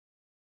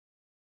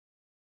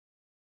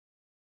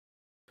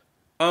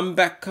I'm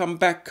back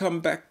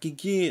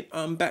again.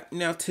 I'm back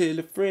now, tell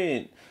a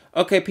friend.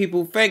 Okay,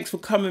 people, thanks for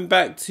coming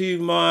back to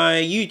my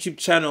YouTube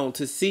channel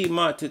to see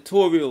my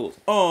tutorials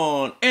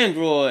on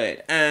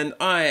Android. And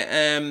I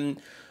am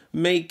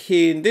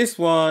making this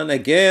one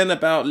again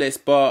about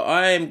lists, but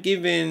I am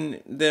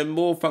giving them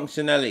more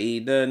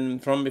functionality than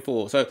from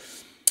before. So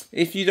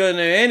if you don't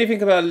know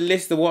anything about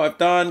lists or what I've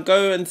done,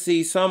 go and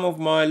see some of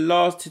my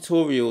last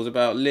tutorials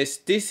about lists.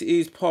 This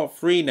is part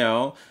 3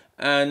 now,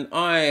 and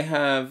I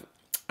have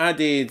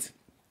added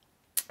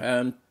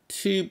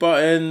 2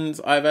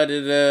 buttons. I've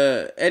added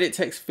a edit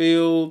text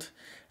field,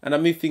 and I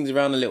moved things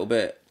around a little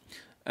bit.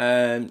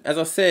 As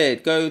I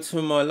said, go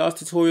to my last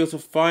tutorial to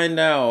find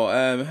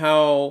out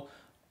how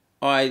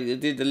I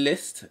did the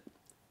list.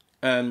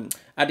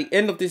 At the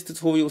end of this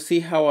tutorial, see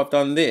how I've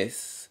done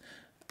this.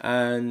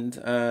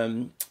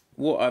 And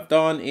what I've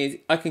done is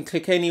I can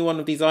click any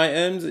one of these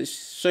items. It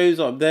shows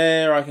up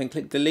there. I can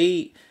click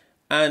delete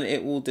and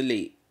it will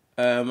delete.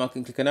 I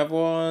can click another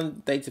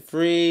one, data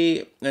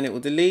free, and it will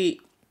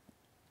delete.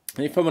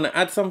 And if I want to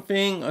add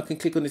something, I can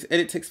click on this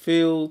edit text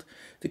field.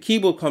 The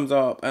keyboard comes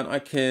up and I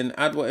can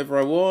add whatever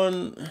I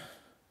want,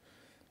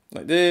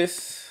 like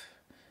this,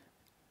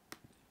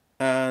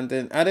 and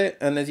then add it.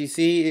 And as you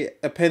see, it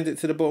appends it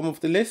to the bottom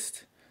of the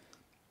list.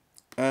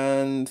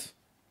 And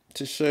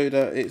to show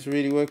that it's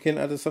really working,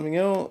 add something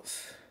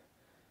else.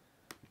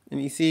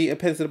 And you see it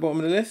appends to the bottom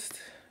of the list.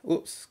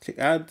 Oops, click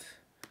add.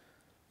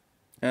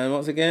 And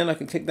once again, I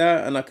can click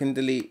that and I can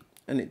delete,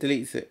 and it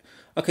deletes it.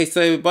 Okay,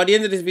 so by the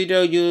end of this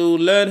video, you'll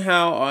learn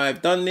how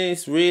I've done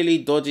this really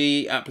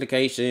dodgy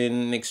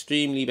application,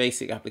 extremely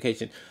basic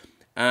application.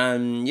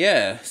 And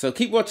yeah, so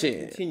keep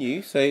watching.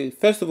 Continue. So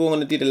first of all, I'm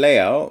going to do the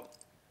layout.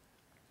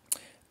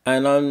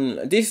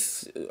 And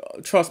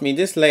trust me,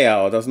 this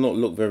layout does not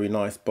look very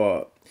nice,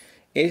 but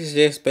it's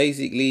just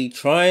basically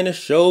trying to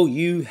show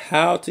you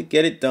how to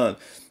get it done.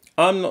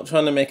 I'm not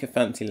trying to make a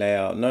fancy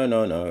layout. No.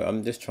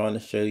 I'm just trying to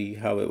show you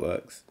how it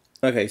works.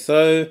 Okay,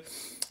 so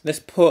let's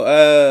put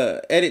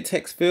edit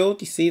text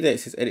field. You see that it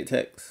says edit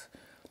text.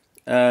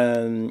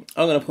 I'm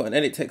going to put an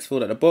edit text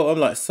field at the bottom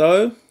like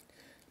so.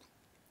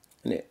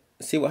 And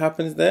see what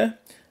happens there.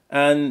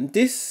 And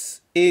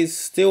this is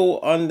still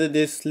under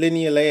this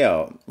linear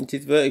layout, which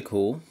is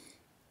vertical.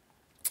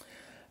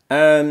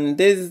 And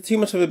there's too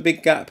much of a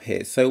big gap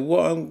here. So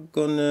what I'm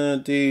gonna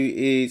do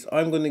is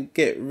I'm gonna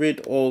get rid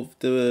of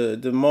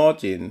the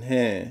margin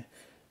here,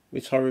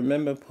 which I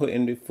remember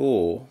putting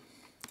before.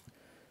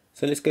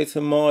 So let's go to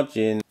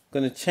margin.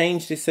 I'm gonna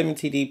change this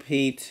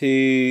 70dp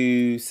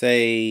to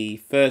say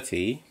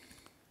 30.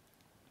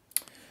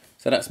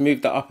 So that's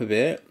moved that up a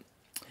bit.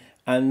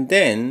 And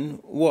then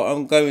what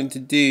I'm going to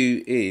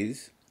do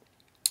is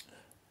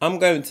I'm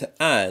going to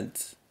add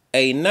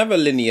another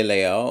linear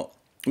layout,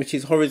 which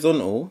is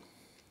horizontal.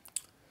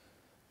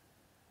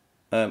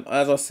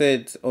 As I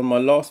said on my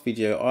last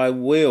video, I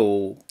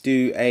will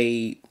do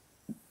a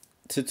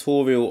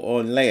tutorial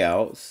on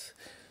layouts.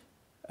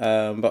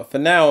 But for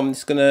now, I'm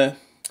just going to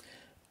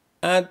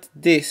add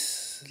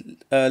this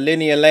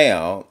linear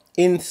layout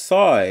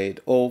inside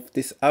of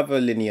this other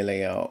linear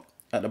layout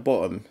at the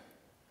bottom.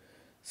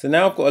 So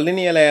now I've got a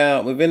linear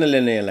layout within a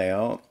linear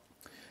layout.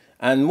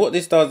 And what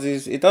this does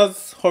is it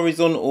does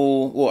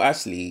horizontal, well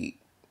actually,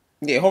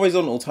 yeah,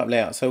 horizontal type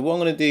layout. So what I'm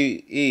going to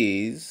do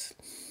is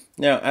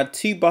now add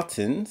 2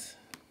 buttons,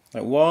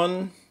 like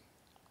one,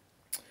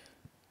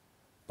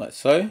 like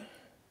so.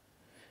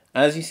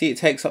 As you see, it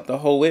takes up the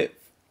whole width.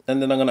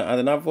 And then I'm going to add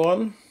another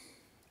one,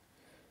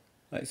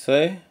 like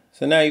so.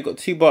 So now you've got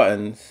 2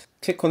 buttons.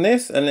 Click on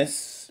this and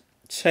let's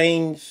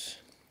change.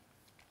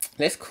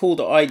 Let's call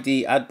the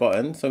ID add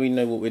button so we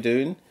know what we're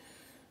doing.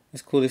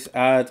 Let's call this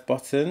add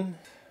button.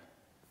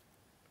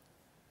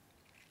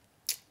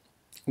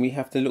 We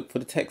have to look for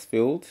the text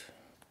field.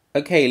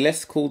 Okay,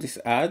 let's call this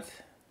add.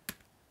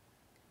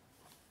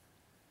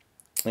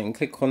 And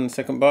click on the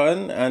second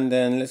button and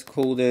then let's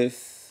call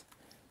this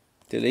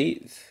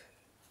delete.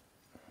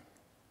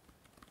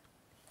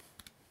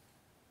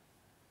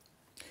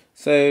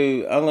 So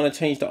I'm going to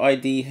change the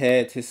ID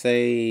here to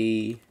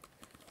say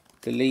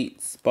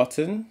delete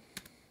button.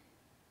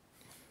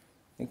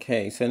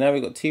 Okay, so now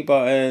we've got 2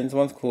 buttons.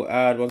 One's called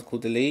add, one's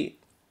called delete.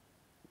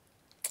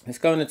 Let's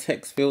go in the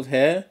text field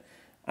here.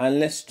 And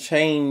let's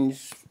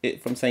change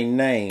it from saying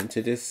name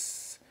to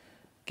this,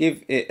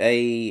 give it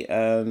a,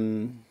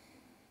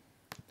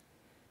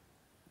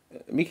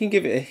 we can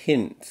give it a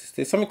hint.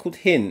 There's something called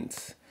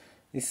hint.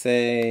 You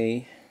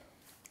say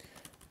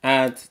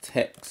add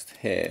text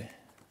here.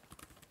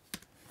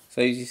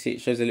 So as you see,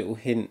 it shows a little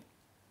hint.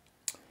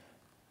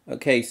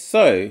 Okay,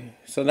 so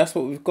that's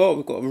what we've got.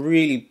 We've got a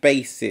really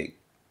basic,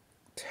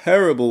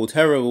 terrible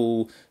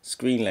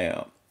screen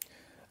layout.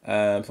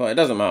 So it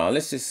doesn't matter.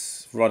 Let's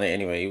just run it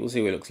anyway. We'll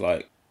see what it looks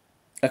like.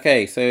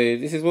 Okay, so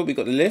this is what we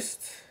got the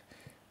list.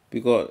 We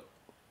got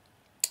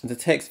the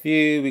text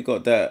view. We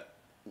got the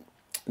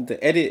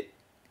edit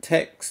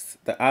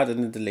text, the add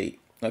and the delete.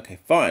 Okay,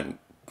 fine.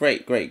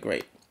 Great.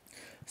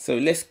 So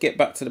let's get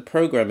back to the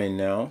programming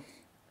now.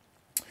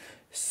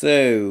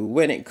 So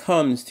when it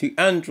comes to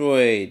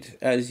Android,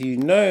 as you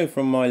know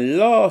from my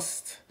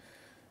last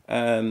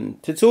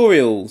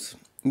tutorials,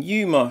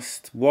 you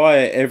must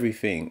wire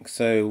everything.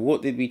 So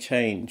what did we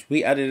change?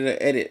 We added an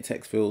edit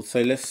text field.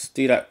 So let's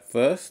do that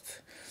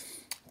first.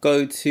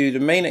 Go to the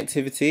main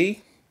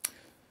activity.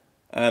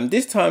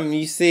 This time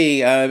you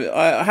see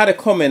I had a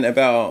comment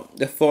about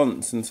the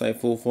fonts and so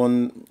forth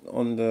on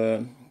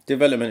the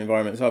development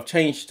environment. So I've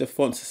changed the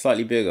fonts to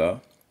slightly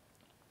bigger.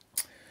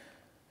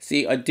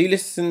 See, I do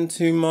listen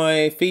to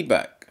my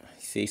feedback.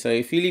 See, so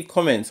if you leave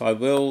comments, I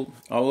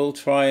will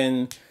try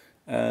and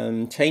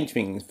change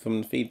things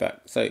from the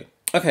feedback. So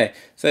okay,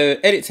 so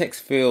edit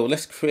text field.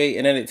 Let's create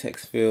an edit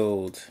text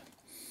field.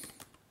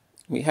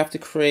 We have to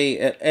create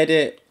an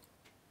edit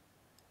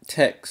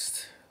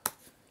text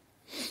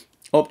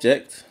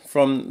object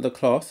from the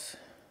class.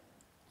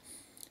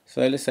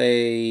 So let's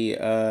say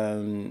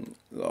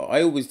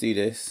I always do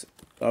this.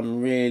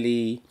 I'm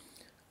really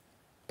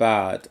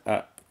bad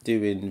at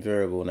doing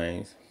variable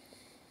names.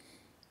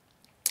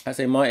 I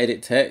say my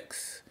edit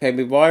text. Okay,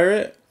 we wire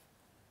it.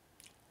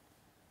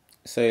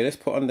 So let's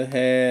put under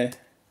here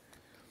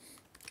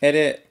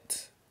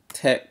edit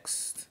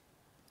text.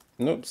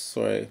 Oops,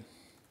 sorry.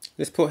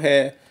 Let's put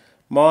here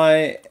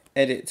my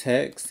edit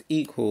text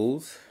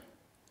equals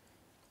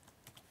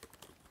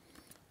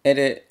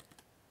edit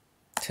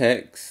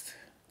text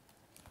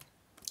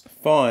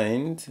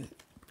find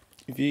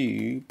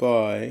view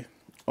by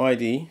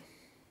ID,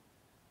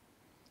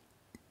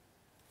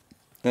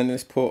 and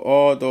let's put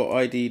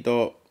r.id.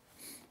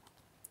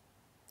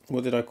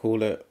 What did I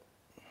call it?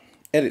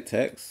 Edit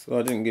text. Oh,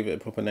 I didn't give it a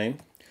proper name.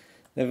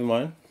 Never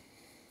mind.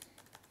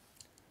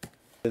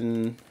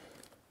 And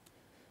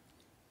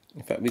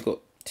in fact, we've got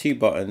two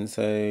buttons.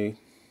 So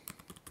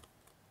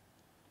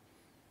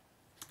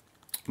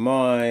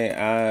my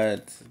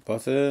add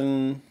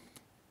button,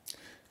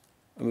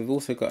 and we've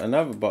also got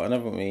another button,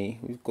 haven't we?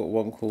 We've got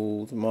one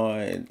called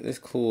my, let's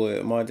call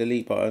it my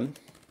delete button.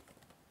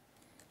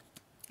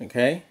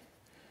 Okay,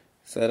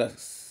 so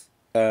that's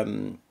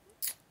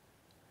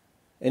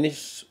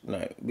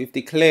we've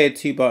declared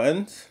two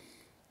buttons.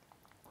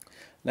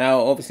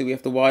 Now obviously we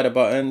have to wire the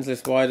buttons.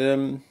 Let's wire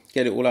them,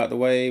 get it all out of the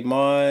way.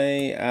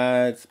 My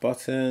add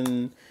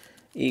button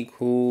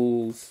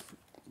equals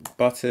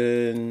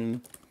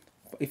button.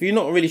 If you're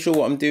not really sure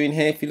what I'm doing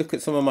here, if you look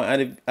at some of my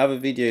other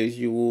videos,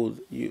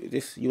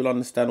 you'll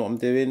understand what I'm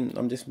doing.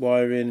 I'm just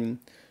wiring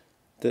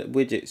the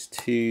widgets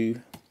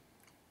to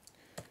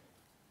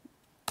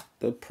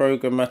the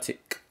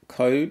programmatic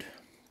code.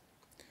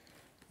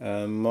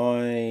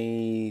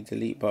 My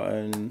delete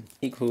button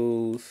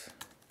equals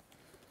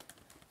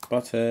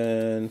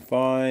button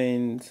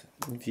find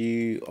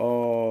view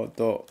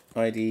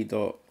r.id.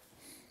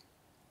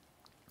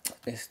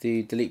 Let's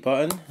do delete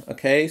button.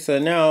 Okay, so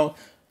now,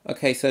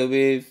 okay, so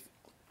we've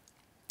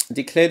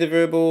declared the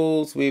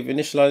variables, we've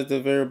initialized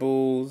the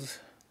variables,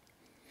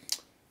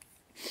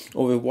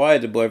 or we've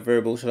wired the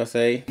variable, should I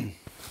say.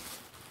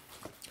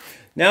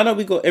 Now that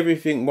we've got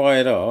everything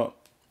wired up,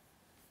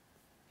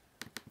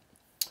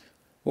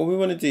 what we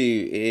want to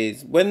do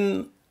is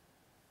when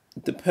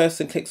the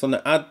person clicks on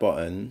the add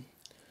button,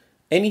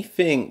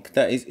 anything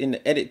that is in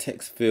the edit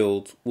text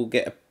field will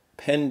get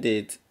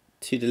appended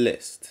to the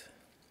list.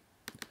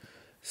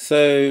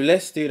 So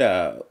let's do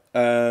that.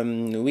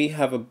 We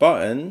have a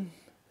button,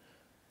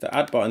 the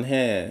add button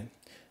here.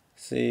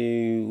 So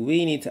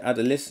we need to add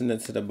a listener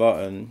to the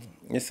button.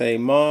 Let's say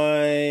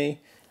my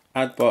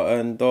add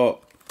button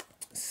dot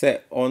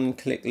set on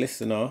click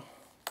listener.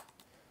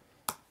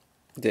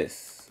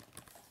 This.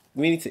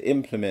 We need to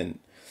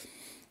implement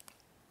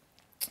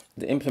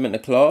the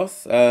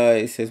class.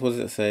 It says, what does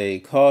it say?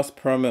 Cast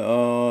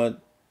parameter.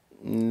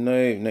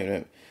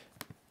 No.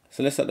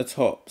 So let's at the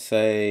top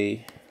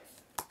say.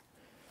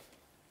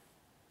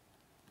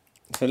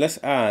 So let's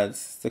add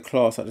the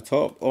class at the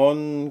top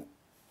on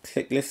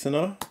click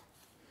listener.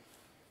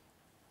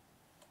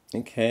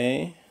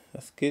 Okay,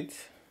 that's good.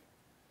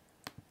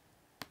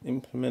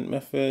 Implement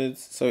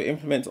methods. So it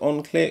implements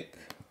on click.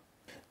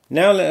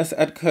 Now let us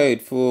add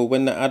code for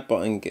when the add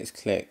button gets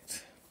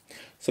clicked.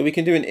 So we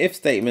can do an if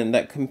statement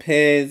that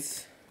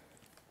compares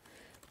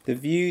the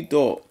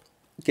view.getID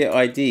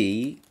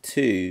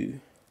to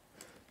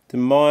the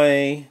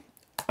my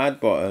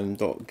add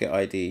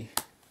button.getID.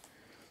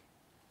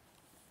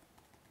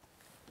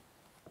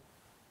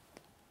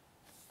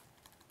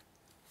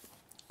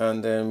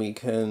 And then we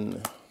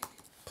can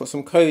put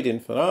some code in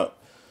for that.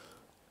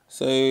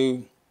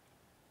 So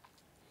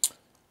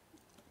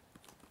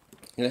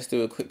let's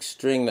do a quick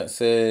string that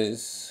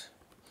says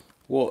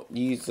what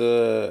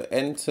user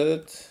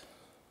entered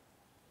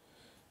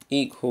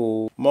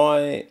equal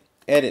my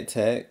edit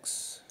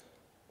text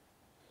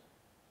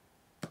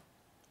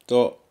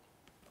dot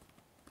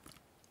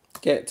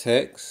get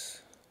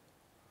text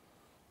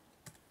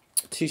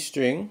to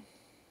string.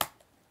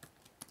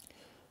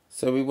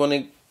 So we want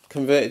to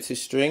convert it to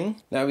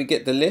string. Now we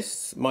get the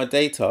list, my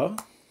data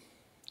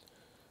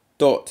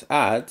dot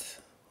add.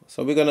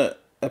 So we're gonna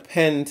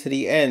append to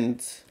the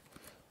end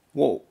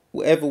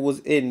whatever was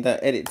in that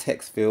edit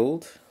text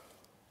field.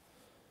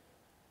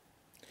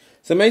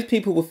 So most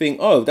people will think,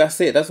 oh,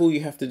 that's it. That's all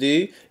you have to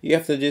do. You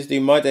have to just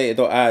do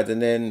myData.add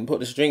and then put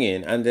the string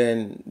in, and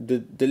then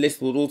the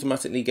list will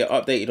automatically get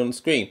updated on the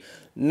screen.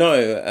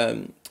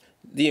 No,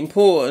 the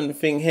important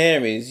thing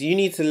here is you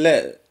need to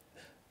let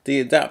the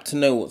adapter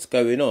know what's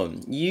going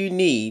on. You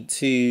need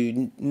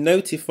to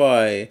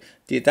notify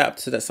the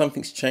adapter that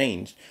something's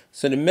changed.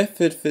 So the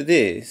method for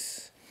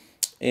this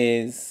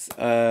is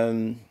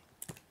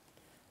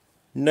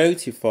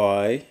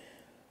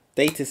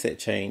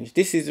notifyDataSetChanged.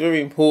 This is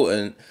very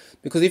important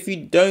because if you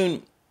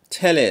don't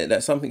tell it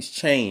that something's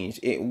changed,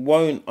 it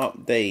won't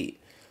update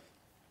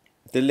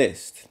the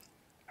list.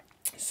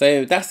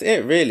 So that's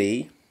it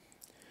really.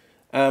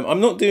 I'm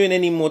not doing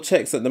any more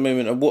checks at the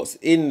moment of what's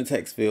in the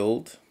text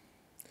field.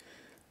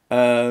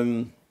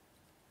 So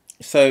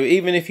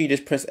even if you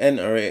just press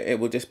enter, it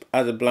will just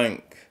add a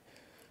blank.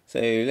 So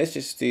let's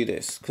just do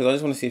this because I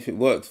just want to see if it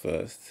works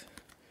first,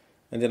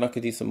 and then I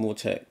could do some more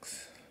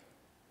checks.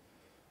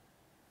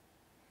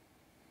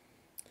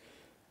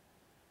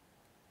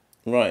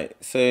 Right,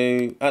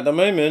 so at the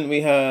moment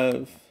we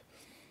have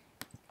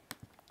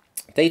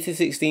data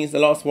 16 is the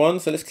last one.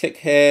 So let's click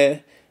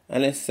here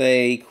and let's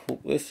say,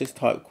 let's just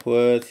type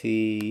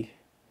QWERTY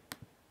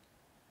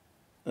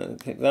and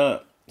click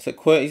that. So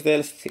QWERTY's there,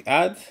 let's click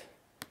add.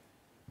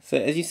 So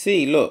as you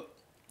see, look,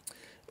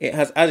 it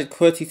has added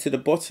QWERTY to the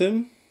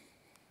bottom.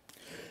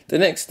 The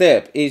next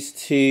step is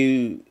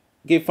to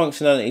give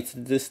functionality to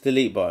this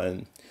delete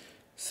button.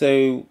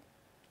 So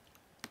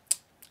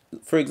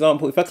for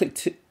example, if I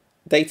click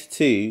data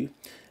 2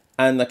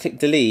 and I click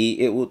delete,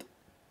 it will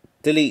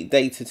delete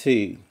data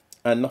 2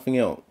 and nothing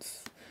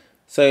else.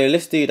 So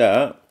let's do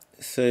that.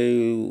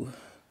 So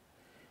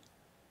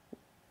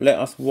let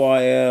us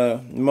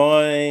wire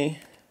my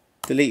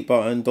delete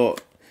button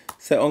dot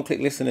set on click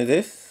listen to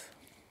this.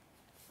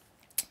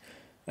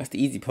 That's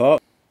the easy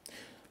part.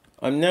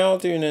 I'm now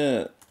doing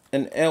an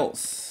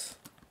else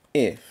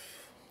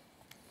if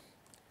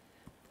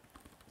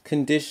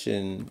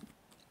condition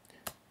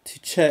to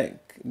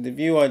check the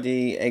view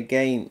ID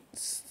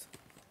against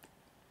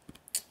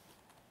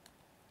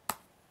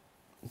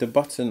the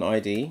button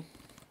ID,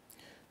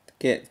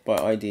 get by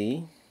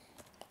ID.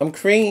 I'm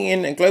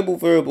creating a global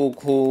variable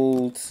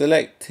called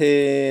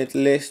selected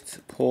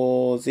list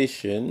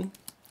position,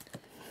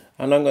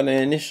 and I'm going to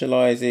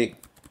initialize it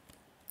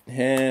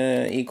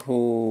here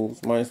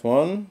equals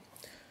 -1.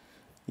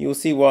 You'll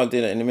see why I'll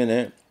do that in a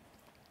minute.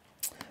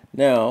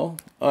 Now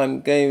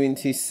I'm going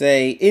to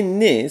say in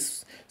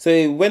this,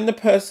 so when the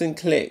person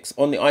clicks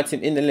on the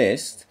item in the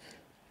list,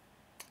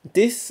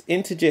 this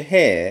integer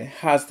here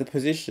has the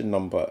position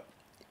number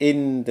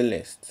in the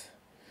list.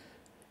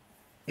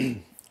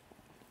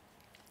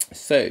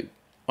 So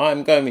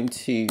I'm going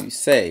to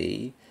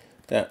say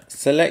that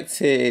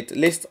selected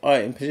list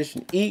item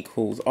position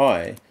equals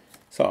I.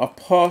 So I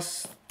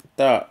pass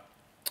that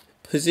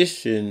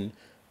position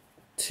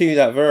to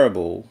that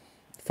variable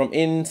from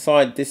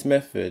inside this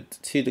method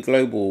to the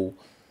global,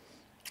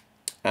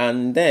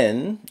 and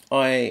then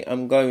I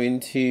am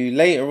going to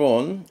later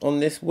on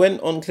this, when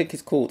onClick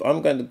is called,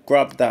 I'm going to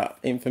grab that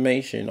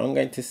information. I'm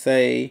going to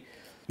say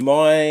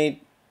my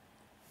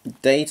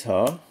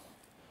data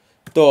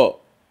dot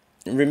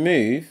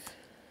remove,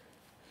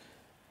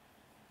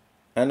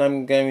 and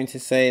I'm going to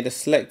say the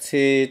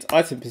selected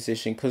item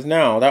position, because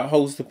now that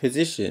holds the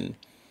position.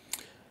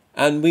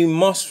 And we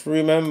must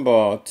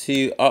remember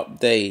to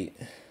update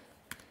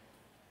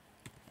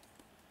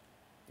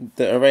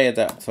the array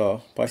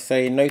adapter by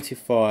saying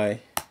notify.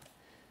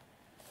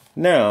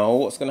 Now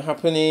what's going to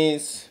happen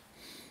is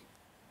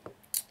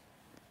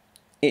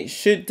it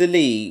should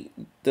delete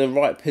the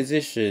right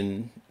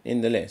position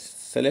in the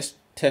list. So let's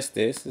test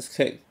this. Let's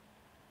click.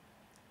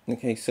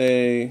 Okay,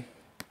 so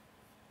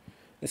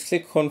let's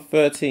click on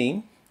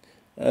 13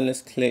 and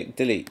let's click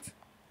delete.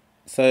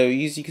 So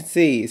as you can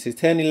see, it says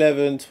 10,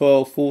 11,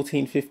 12,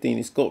 14, 15.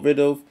 It's got rid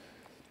of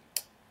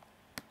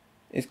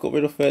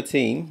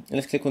 13. And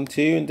let's click on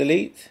 2 and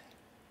delete.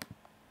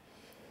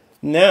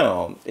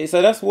 Now,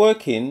 so that's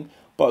working,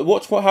 but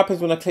watch what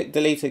happens when I click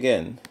delete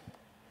again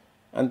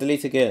and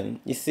delete again.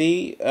 You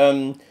see,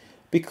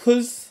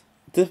 because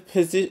the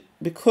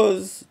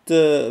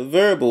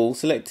variable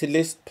selected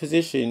list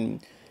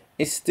position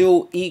is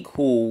still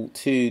equal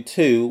to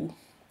 2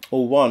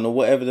 or 1 or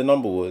whatever the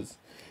number was,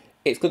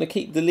 it's going to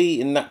keep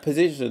deleting that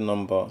position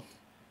number.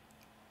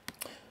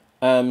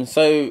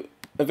 So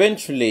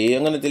eventually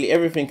I'm going to delete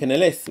everything in the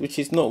list, which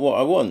is not what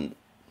I want.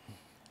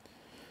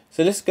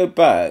 So let's go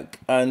back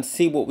and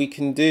see what we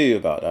can do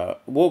about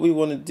that. What we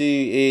want to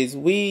do is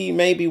we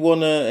maybe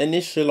want to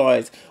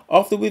initialize,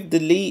 after we've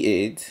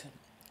deleted,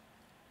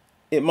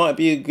 it might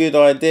be a good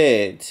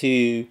idea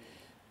to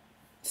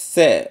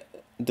set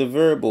the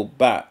variable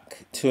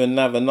back to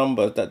another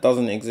number that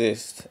doesn't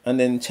exist and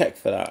then check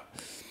for that.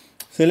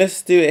 So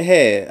let's do it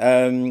here.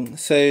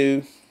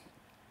 So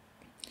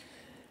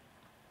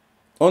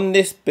on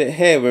this bit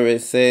here where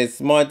it says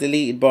my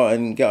deleted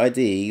button get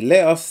ID,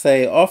 let us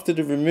say after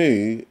the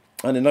remove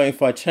and the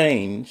notify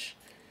change,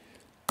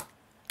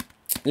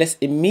 let's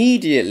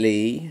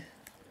immediately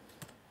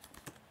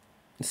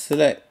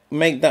select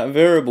make that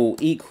variable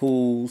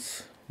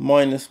equals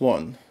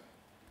 -1.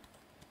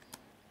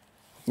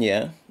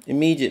 Yeah,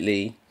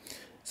 immediately.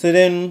 So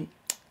then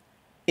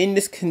in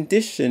this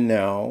condition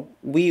now,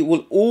 we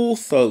will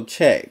also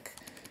check,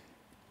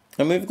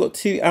 and we've got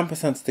two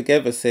ampersands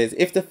together, says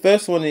if the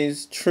first one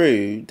is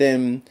true,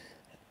 then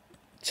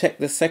check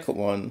the second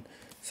one.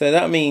 So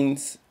that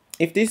means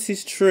if this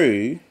is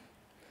true,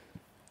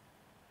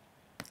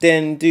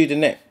 then do the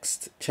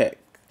next check.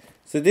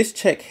 So this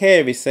check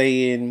here is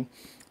saying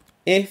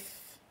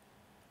if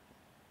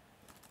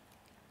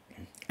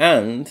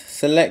and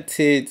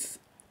selected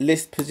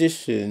list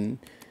position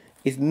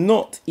is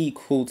not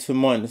equal to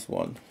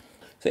 -1.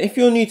 So if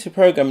you're new to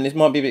programming, this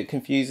might be a bit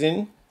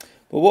confusing,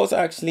 but what's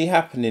actually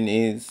happening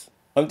is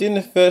I'm doing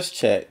the first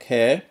check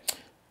here.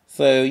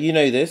 So you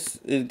know this,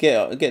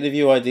 get the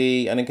view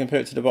ID and then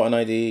compare it to the button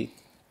ID.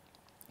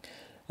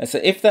 And so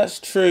if that's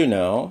true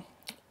now,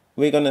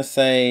 we're going to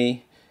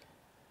say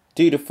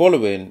do the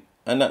following,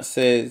 and that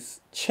says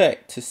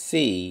check to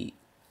see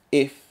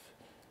if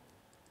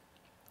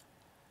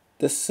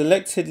the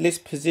selected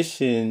list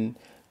position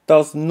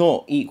does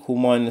not equal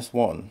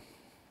 -1.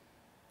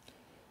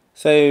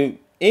 So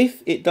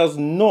if it does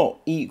not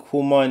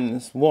equal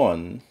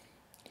 -1,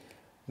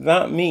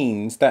 that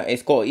means that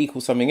it's got to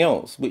equal something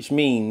else, which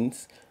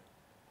means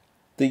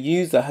the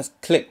user has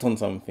clicked on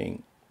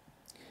something,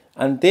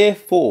 and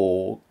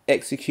therefore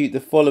execute the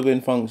following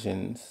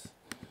functions,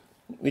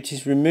 which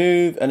is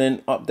remove and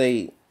then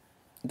update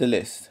the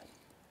list.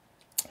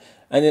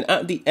 And then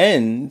at the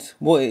end,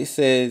 what it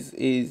says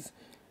is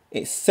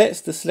it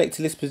sets the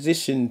selected list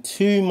position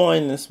to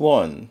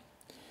 -1.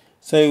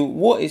 So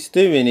what it's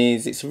doing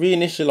is it's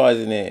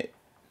reinitializing it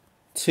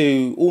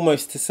to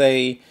almost to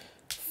say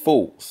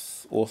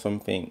false or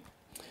something.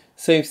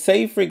 So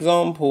say for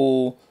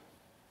example,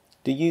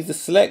 the user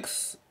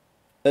selects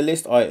a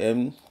list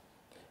item,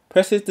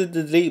 presses the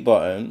delete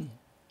button,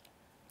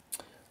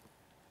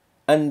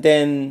 and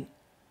then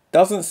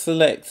doesn't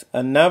select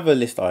another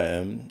list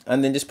item,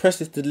 and then just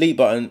presses the delete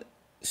button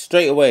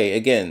straight away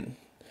again.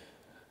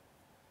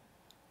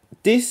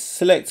 This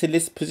selected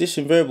list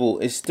position variable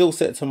is still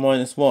set to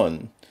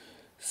 -1.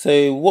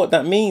 So what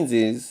that means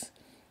is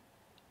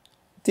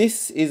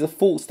this is a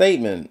false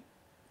statement,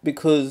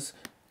 because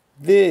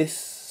this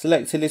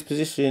selected list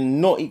position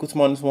not equal to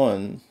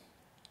 -1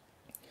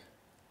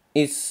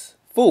 is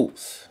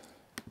false,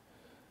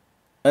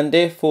 and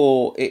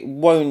therefore it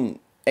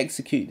won't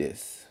execute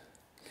this.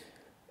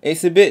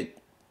 It's a bit,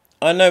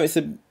 I know it's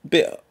a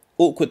bit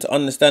awkward to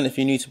understand if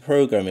you're new to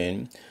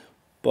programming,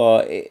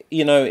 but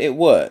it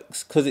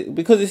works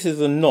because this is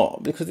a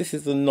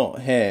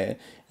not here.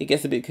 It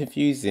gets a bit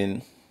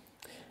confusing.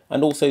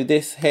 And also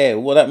this here,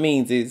 what that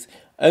means is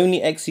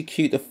only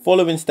execute the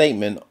following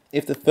statement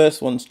if the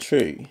first one's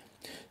true.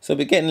 So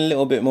we're getting a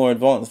little bit more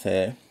advanced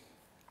here.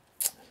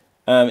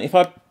 If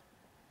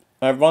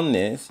I run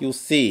this, you'll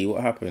see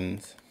what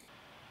happens.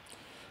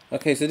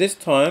 Okay, so this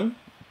time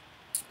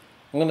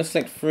I'm going to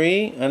select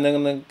 3 and then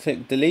I'm going to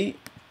click delete.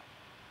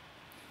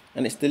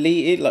 And it's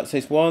deleted, like so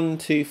it's 1,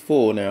 2,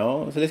 4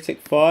 now. So let's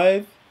click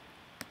 5.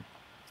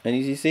 And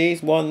as you see,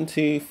 it's 1,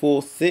 2,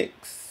 4,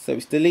 6. So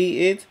it's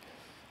deleted.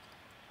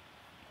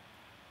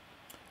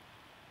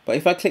 But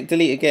if I click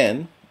delete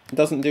again, it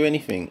doesn't do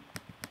anything.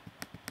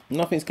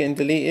 Nothing's getting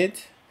deleted.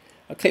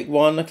 I click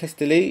 1, I click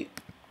delete.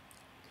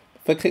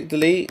 If I click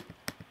delete,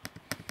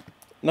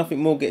 nothing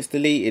more gets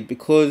deleted,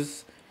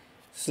 because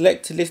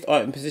select to list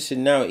item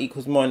position now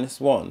equals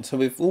 -1. So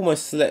we've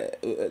almost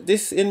select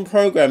this in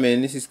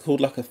programming. This is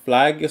called like a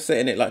flag. You're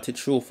setting it like to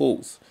true or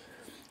false.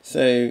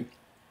 So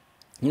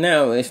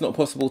now it's not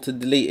possible to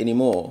delete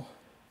anymore.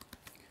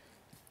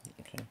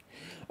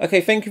 Okay,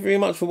 thank you very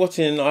much for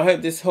watching. I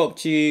hope this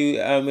helped you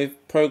with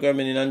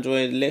programming in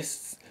Android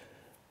lists.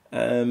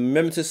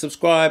 Remember to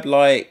subscribe,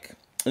 like,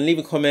 and leave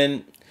a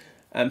comment.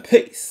 And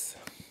peace.